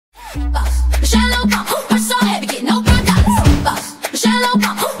Boss, shallow pump, we're so heavy, get no $1. Boss, shallow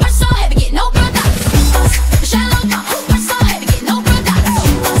pump, we're so heavy, get no $1. Boss, shallow pump, we're so heavy, get no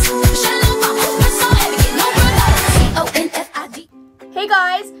 $1. Boss, shallow pump, we're so heavy, get no $1. CONFID. Hey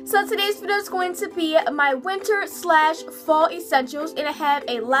guys, so today's video is going to be my winter/fall essentials, and I have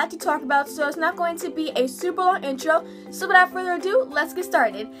a lot to talk about, so it's not going to be a super long intro. So without further ado, let's get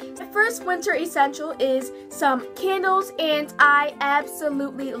started. The first winter essential is some candles, and I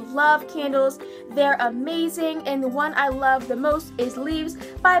absolutely love candles. They're amazing, and the one I love the most is Leaves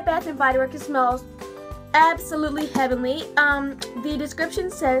by Bath & Body Works. It smells absolutely heavenly. The description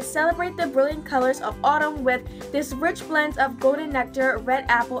says, celebrate the brilliant colors of autumn with this rich blend of golden nectar, red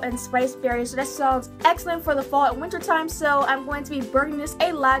apple, and spiced berries. So that sounds excellent for the fall and winter time, so I'm going to be burning this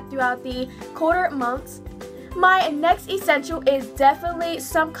a lot throughout the colder months. My next essential is definitely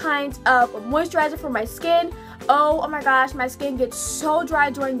some kind of moisturizer for my skin. Oh my gosh, my skin gets so dry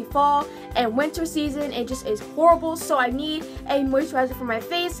during the fall and winter season. It just is horrible, so I need a moisturizer for my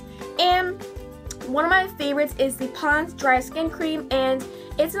face. And one of my favorites is the Pond's Dry Skin Cream, and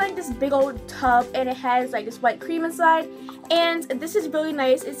it's like this big old tub, and it has like this white cream inside, and this is really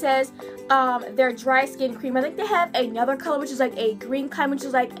nice. It says their dry skin cream. I think they have another color which is like a green kind, which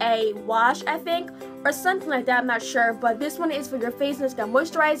is like a wash, I think, or something like that. I'm not sure, but this one is for your face, and it's got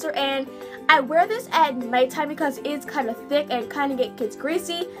moisturizer, and I wear this at nighttime because it's kind of thick and kind of gets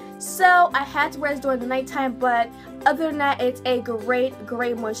greasy, so I had to wear this during the nighttime, but other than that, it's a great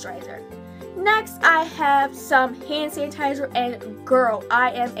moisturizer. Next, I have some hand sanitizer, and girl,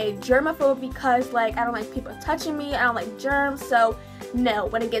 I am a germaphobe because like I don't like people touching me. I don't like germs, so no,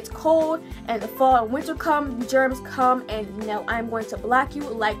 when it gets cold and the fall and winter come, the germs come, and no, I'm going to block you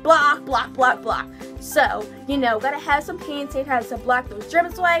like block. So, you know, gotta have some hand sanitizer to block those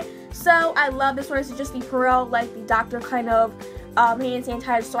germs away. So I love this one. This is just the Perel, like the doctor kind of hand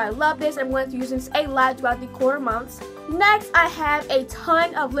sanitizer, so I love this. I'm going to use this a lot throughout the colder months. Next, I have a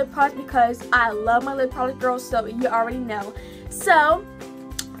ton of lip products because I love my lip product, girls, so you already know. So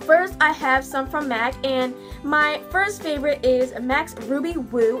first, I have some from MAC, and my first favorite is MAC's Ruby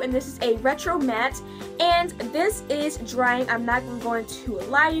Woo, and this is a retro matte, and this is drying. I'm not going to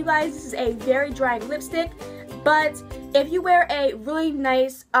lie to you guys, this is a very drying lipstick, but if you wear a really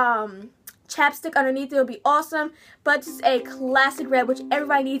nice chapstick underneath, it'll be awesome. But this is a classic red, which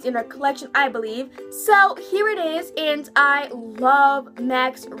everybody needs in their collection, I believe. So here it is, and I love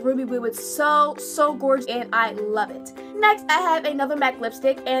MAC's Ruby Woo. It's so gorgeous, and I love it. Next, I have another MAC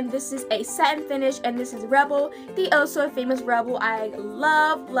lipstick, and this is a satin finish, and this is Rebel, the oh so famous Rebel. I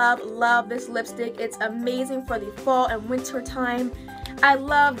love this lipstick. It's amazing for the fall and winter time. I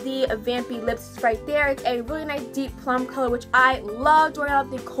love the Vampy lips right there. It's a really nice deep plum color, which I love during out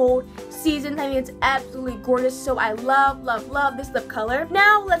the cold season. I mean, it's absolutely gorgeous, so I love this lip color.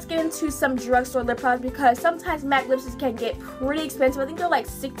 Now, let's get into some drugstore lip products because sometimes MAC lipsticks can get pretty expensive. I think they're like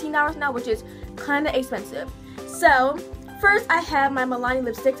 $16 now, which is kind of expensive. So, first I have my Milani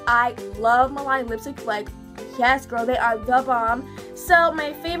lipsticks. I love Milani lipsticks. Like, yes, girl, they are the bomb. So,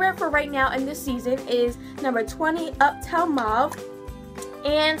 my favorite for right now in this season is number 20, Uptown Mauve.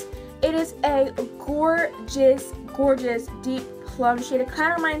 And it is a gorgeous deep plum shade. It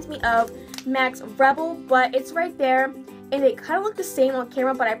kind of reminds me of MAC's Rebel, but it's right there, and they kind of look the same on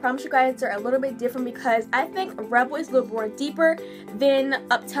camera, but I promise you guys they're a little bit different because I think Rebel is a little more deeper than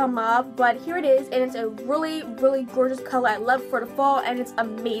Uptown Mauve, but here it is, and it's a really gorgeous color. I love it for the fall, and it's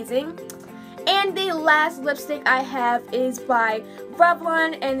amazing. And the last lipstick I have is by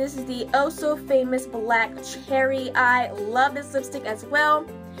Revlon, and this is the oh so famous Black Cherry. I love this lipstick as well,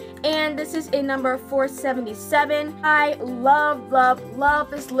 and this is in number 477. I love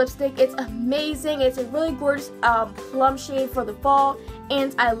this lipstick. It's amazing. It's a really gorgeous plum shade for the fall,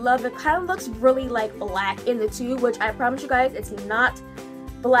 and I love it. Kind of looks really like black in the tube, which I promise you guys it's not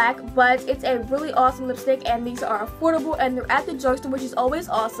black, but it's a really awesome lipstick, and these are affordable, and they're at the drugstore, which is always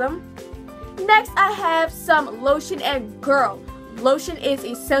awesome. Next, I have some lotion, and girl, lotion is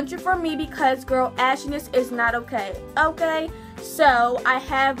essential for me because, girl, ashiness is not okay. Okay, so I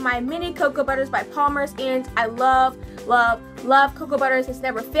have my mini cocoa butters by Palmer's, and I love cocoa butters. It's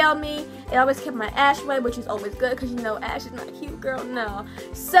never failed me. It always kept my ash away, which is always good because you know ash is not cute, girl. No.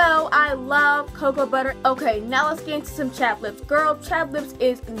 So I love cocoa butter. Okay, now let's get into some chapped lips. Girl, chapped lips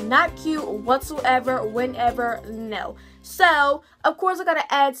is not cute whatsoever, whenever, no. So, of course, I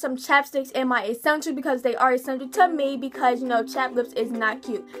gotta add some chapsticks in my essential because they are essential to me because, you know, chapped lips is not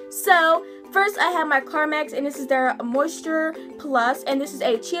cute. So, first I have my Carmex, and this is their Moisture Plus, and this is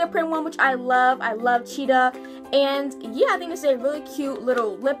a cheetah print one, which I love. I love cheetah, and yeah, I think this is a really cute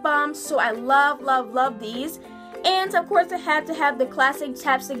little lip balm, so I love these. And of course I had to have the classic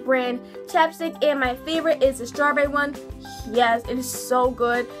chapstick brand chapstick, and my favorite is the strawberry one. Yes, it is so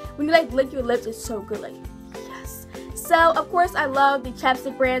good. When you like lick your lips, it's so good, like yes. So of course I love the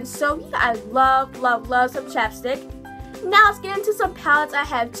chapstick brand, so yeah, I love some chapstick. Now let's get into some palettes. I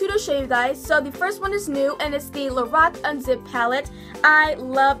have two to show you guys. So the first one is new, and it's the Lorac Unzip palette. I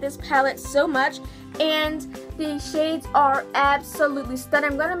love this palette so much, and the shades are absolutely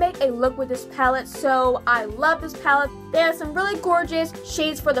stunning. I'm going to make a look with this palette, so I love this palette. They have some really gorgeous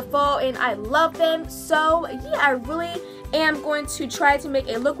shades for the fall, and I love them. So yeah, I really am going to try to make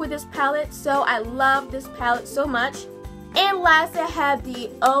a look with this palette, so I love this palette so much. And last, I have the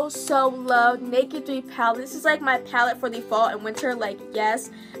oh so loved Naked 3 palette. This is like my palette for the fall and winter, like yes.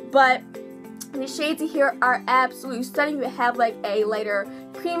 But the shades in here are absolutely stunning. You have like a lighter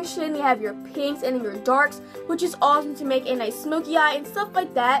cream shade, you have your pinks and your darks, which is awesome to make a nice smoky eye and stuff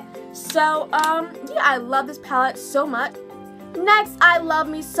like that. So yeah, I love this palette so much. Next, I love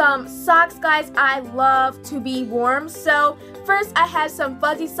me some socks, guys. I love to be warm. So first, I have some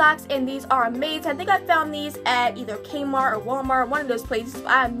fuzzy socks, and these are amazing. I think I found these at either Kmart or Walmart, one of those places.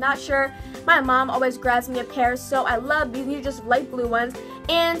 I'm not sure. My mom always grabs me a pair, so I love these. These are just light blue ones.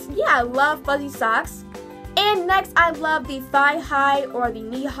 And yeah, I love fuzzy socks. And next, I love the thigh high or the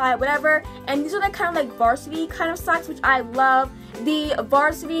knee high, whatever. And these are the kind of like varsity kind of socks, which I love. The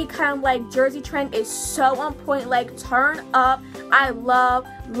varsity kind of like jersey trend is so on point, like turn up. I love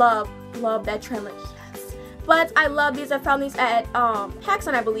that trend, like yes. But I love these. I found these at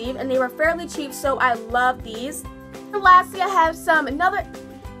PacSun, I believe, and they were fairly cheap, so I love these. And lastly, I have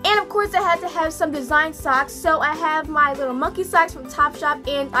and of course I had to have some design socks. So I have my little monkey socks from Topshop,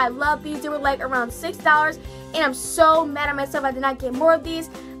 and I love these. They were like around $6, and I'm so mad at myself I did not get more of these.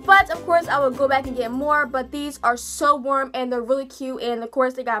 But of course I will go back and get more, but these are so warm and they're really cute, and of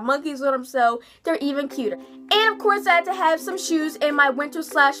course they got monkeys with them, so they're even cuter. And of course I had to have some shoes in my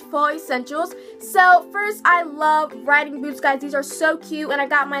winter/fall essentials. So first, I love riding boots, guys. These are so cute, and I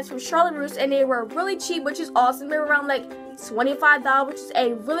got mine from Charlotte Russe, and they were really cheap, which is awesome. They were around like $25, which is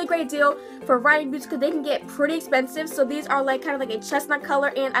a really great deal for riding boots because they can get pretty expensive. So these are like kind of like a chestnut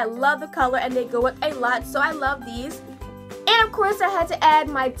color, and I love the color, and they go with a lot, so I love these. And of course I had to add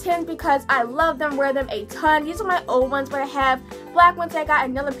my Tims because I love them, wear them a ton. These are my old ones, but I have black ones. I got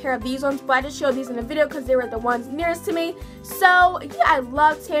another pair of these ones, but I just showed these in the video because they were the ones nearest to me. So yeah, I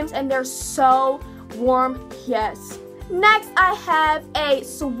love Tims, and they're so warm, yes. Next, I have a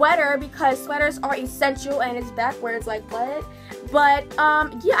sweater because sweaters are essential, and it's backwards, like what? But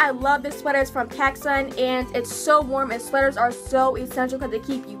yeah, I love this sweater. It's from PacSun, and it's so warm, and sweaters are so essential because they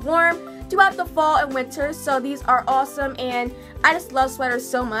keep you warm throughout the fall and winter. So these are awesome, and I just love sweaters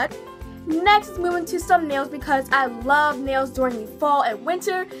so much. Next, moving to some nails because I love nails during the fall and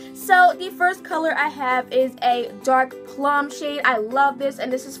winter. So the first color I have is a dark plum shade. I love this,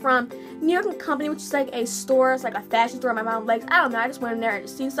 and this is from New York & Company, which is like a store. It's like a fashion store. My mom likes. I don't know. I just went in there and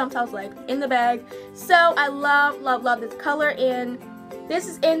just seen something. I was like in the bag. So I love this color, and this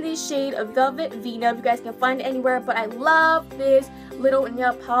is in the shade of Velvet Vino. If you guys can find it anywhere, but I love this little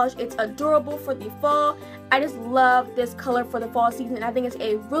nail polish. It's adorable for the fall. I just love this color for the fall season, and I think it's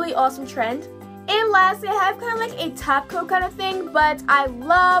a really awesome trend. And lastly, I have kind of like a top coat kind of thing, but I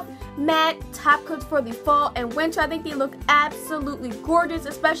love matte top coats for the fall and winter. I think they look absolutely gorgeous,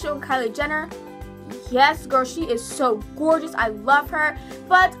 especially on Kylie Jenner. Yes, girl, she is so gorgeous. I love her.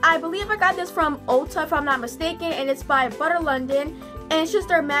 But I believe I got this from Ulta, if I'm not mistaken, and it's by Butter London. And it's just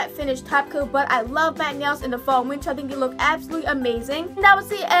their matte finish top coat, but I love matte nails in the fall and winter. I think they look absolutely amazing. And that was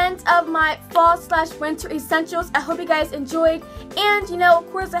the end of my fall/winter essentials. I hope you guys enjoyed. And you know,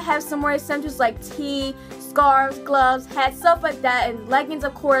 of course, I have some more essentials like tea, scarves, gloves, hats, stuff like that, and leggings,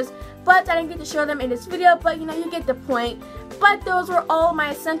 of course. But I didn't get to show them in this video, but you know, you get the point. But those were all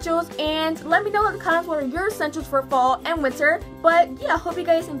my essentials, and let me know in the comments what are your essentials for fall and winter. But yeah, I hope you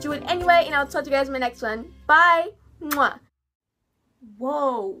guys enjoyed anyway, and I'll talk to you guys in my next one. Bye! Mwah!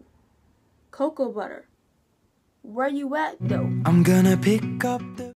 Whoa, cocoa butter. Where you at though? I'm gonna pick up the